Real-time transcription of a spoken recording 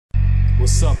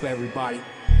What's up, everybody?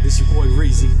 This your boy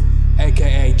Reez,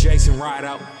 aka Jason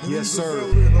Rideout. Yes, sir.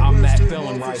 I'm that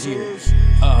felon right here.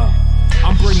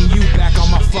 I'm bringing you back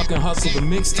on my fucking hustle, the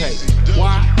mixtape.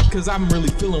 Why? Cause I'm really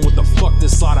feeling what the fuck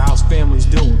this Slaughterhouse family's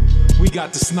doing. We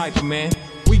got the Sniper Man,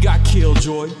 we got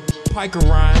KillJoy, Piker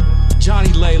Ryan,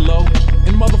 Johnny Lalo,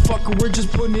 and motherfucker, we're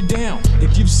just putting it down.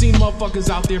 If you've seen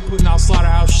motherfuckers out there putting out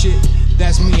Slaughterhouse shit,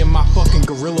 that's me and my fucking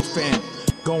gorilla fam.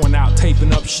 Going out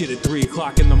taping up shit at 3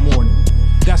 o'clock in the morning.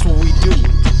 That's what we do.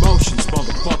 Motions,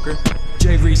 motherfucker.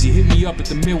 J Reezy, hit me up at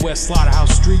the Midwest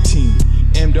Slaughterhouse Street Team,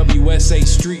 MWSA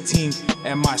Street Team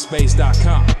at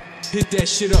myspace.com. Hit that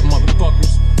shit up,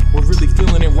 motherfuckers. We're really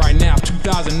feeling it right now.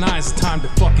 2009 is the time to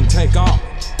fucking take off.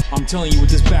 I'm telling you, with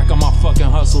this back on my fucking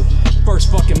hustle,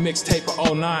 first fucking mixtape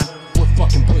of 09, we're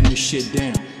fucking putting this shit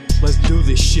down. Let's do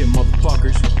this shit,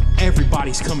 motherfuckers.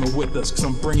 Everybody's coming with us, cause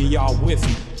I'm bringing y'all with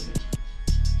me.